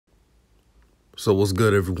So what's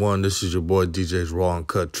good, everyone? This is your boy DJ's Raw and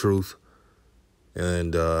Cut Truth.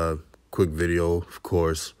 And quick video, of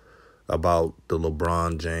course, about the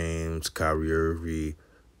LeBron James, Kyrie Irving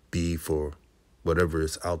beef or whatever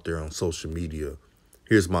is out there on social media.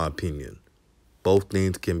 Here's my opinion. Both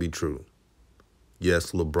things can be true.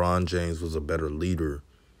 Yes, LeBron James was a better leader.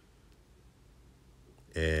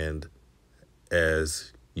 And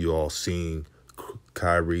as you all seen,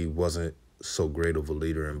 Kyrie wasn't so great of a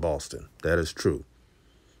leader in Boston. That is true.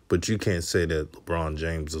 But you can't say that LeBron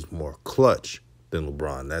James is more clutch than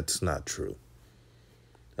LeBron. That's not true.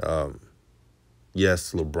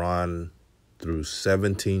 Yes, LeBron, through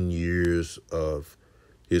 17 years of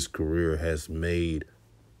his career, has made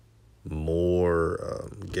more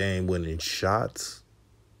game-winning shots,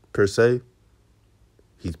 per se.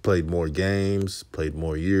 He's played more games, played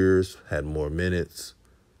more years, had more minutes.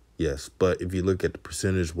 Yes, but if you look at the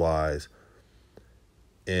percentage-wise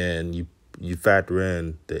and you factor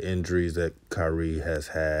in the injuries that Kyrie has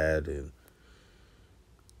had, and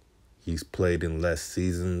he's played in less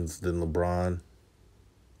seasons than LeBron,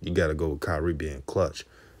 you got to go with Kyrie being clutch.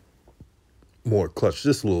 More clutch,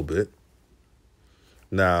 just a little bit.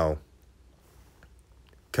 Now,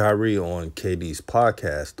 Kyrie on KD's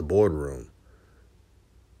podcast, The Boardroom,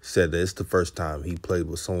 said that it's the first time he played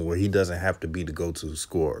with someone where he doesn't have to be the go-to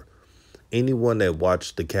scorer. Anyone that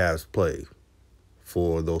watched the Cavs play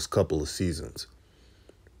for those couple of seasons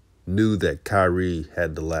knew that Kyrie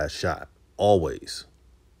had the last shot, always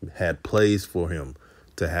had plays for him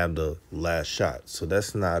to have the last shot. So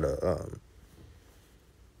that's not a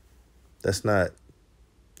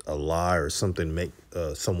lie or something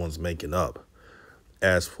someone's making up.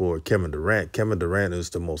 As for Kevin Durant is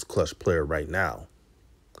the most clutch player right now.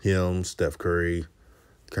 Him, Steph Curry,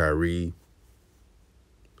 Kyrie,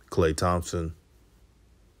 Klay Thompson.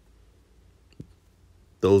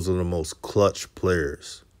 Those are the most clutch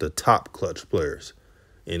players, the top clutch players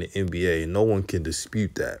in the NBA. And no one can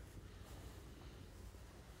dispute that.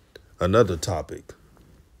 Another topic,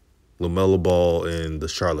 LaMelo Ball and the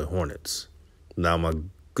Charlotte Hornets. Now, my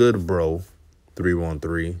good bro,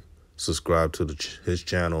 313, subscribe to his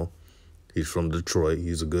channel. He's from Detroit.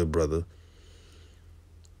 He's a good brother.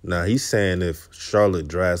 Now, he's saying if Charlotte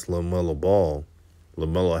drafts LaMelo Ball,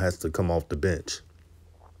 LaMelo has to come off the bench.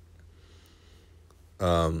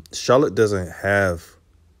 Charlotte doesn't have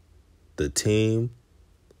the team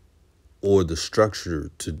or the structure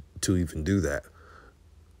to even do that.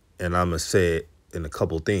 And I'm going to say it in a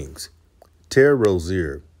couple things. Terry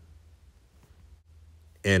Rozier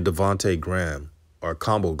and Devontae Graham are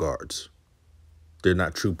combo guards. They're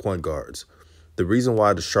not true point guards. The reason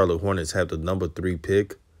why the Charlotte Hornets have the number 3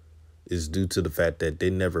 pick is due to the fact that they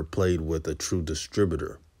never played with a true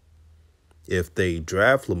distributor. If they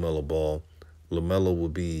draft LaMelo Ball, LaMelo will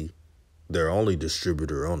be their only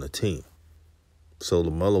distributor on the team. So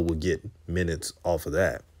LaMelo will get minutes off of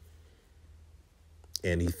that.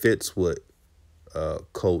 And he fits what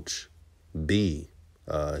Coach B,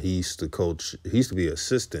 he used to be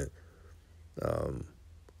assistant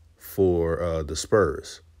for the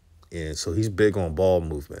Spurs. And so he's big on ball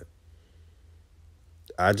movement.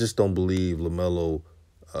 I just don't believe LaMelo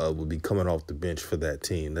would be coming off the bench for that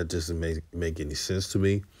team. That doesn't make any sense to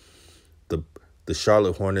me. The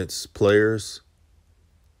Charlotte Hornets players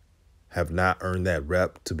have not earned that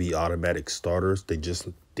rep to be automatic starters. They just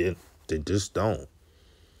don't.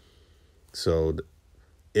 So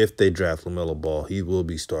if they draft LaMelo Ball, he will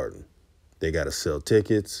be starting. They got to sell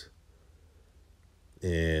tickets.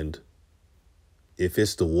 And if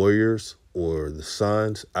it's the Warriors or the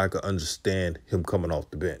Suns, I could understand him coming off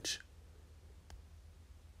the bench.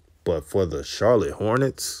 But for the Charlotte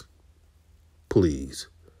Hornets, please.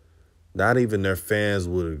 Not even their fans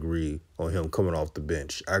would agree on him coming off the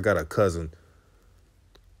bench. I got a cousin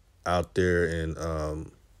out there in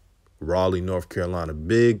Raleigh, North Carolina,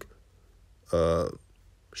 big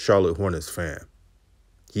Charlotte Hornets fan.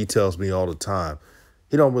 He tells me all the time,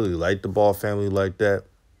 he don't really like the Ball family like that,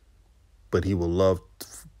 but he would love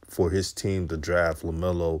for his team to draft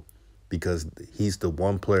LaMelo because he's the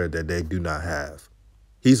one player that they do not have.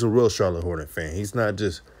 He's a real Charlotte Hornet fan. He's not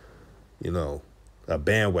just, a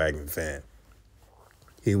bandwagon fan.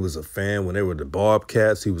 He was a fan when they were the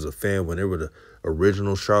Bobcats. He was a fan when they were the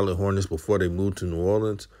original Charlotte Hornets before they moved to New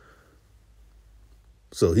Orleans.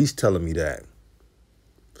 So he's telling me that.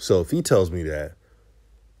 So if he tells me that,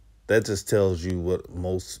 that just tells you what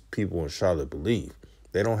most people in Charlotte believe.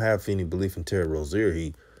 They don't have any belief in Terry Rozier.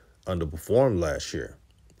 He underperformed last year,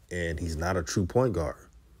 and he's not a true point guard.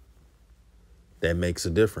 That makes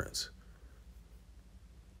a difference.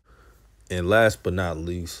 And last but not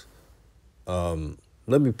least,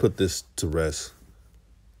 let me put this to rest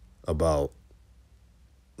about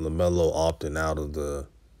LaMelo opting out of the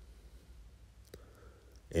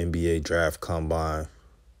NBA draft combine.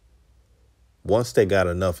 Once they got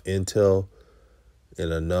enough intel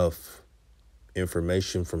and enough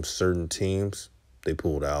information from certain teams, they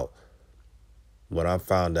pulled out. What I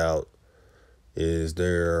found out is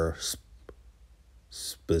there are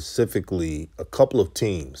specifically a couple of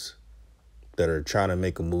teams that are trying to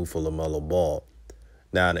make a move for LaMelo Ball.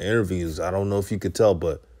 Now, in the interviews, I don't know if you could tell,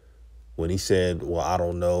 but when he said, well, I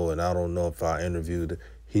don't know, and I don't know if I interviewed,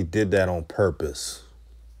 he did that on purpose.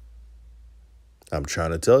 I'm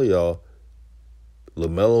trying to tell y'all,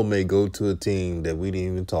 LaMelo may go to a team that we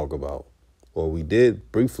didn't even talk about, or we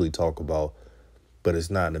did briefly talk about, but it's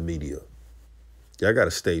not in the media. Y'all got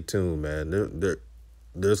to stay tuned, man.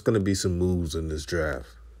 There's going to be some moves in this draft.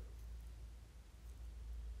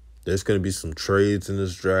 There's going to be some trades in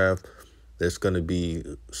this draft. There's going to be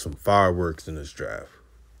some fireworks in this draft.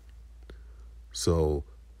 So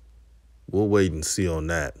we'll wait and see on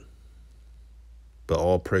that. But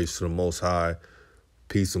all praise to the Most High.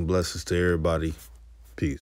 Peace and blessings to everybody. Peace.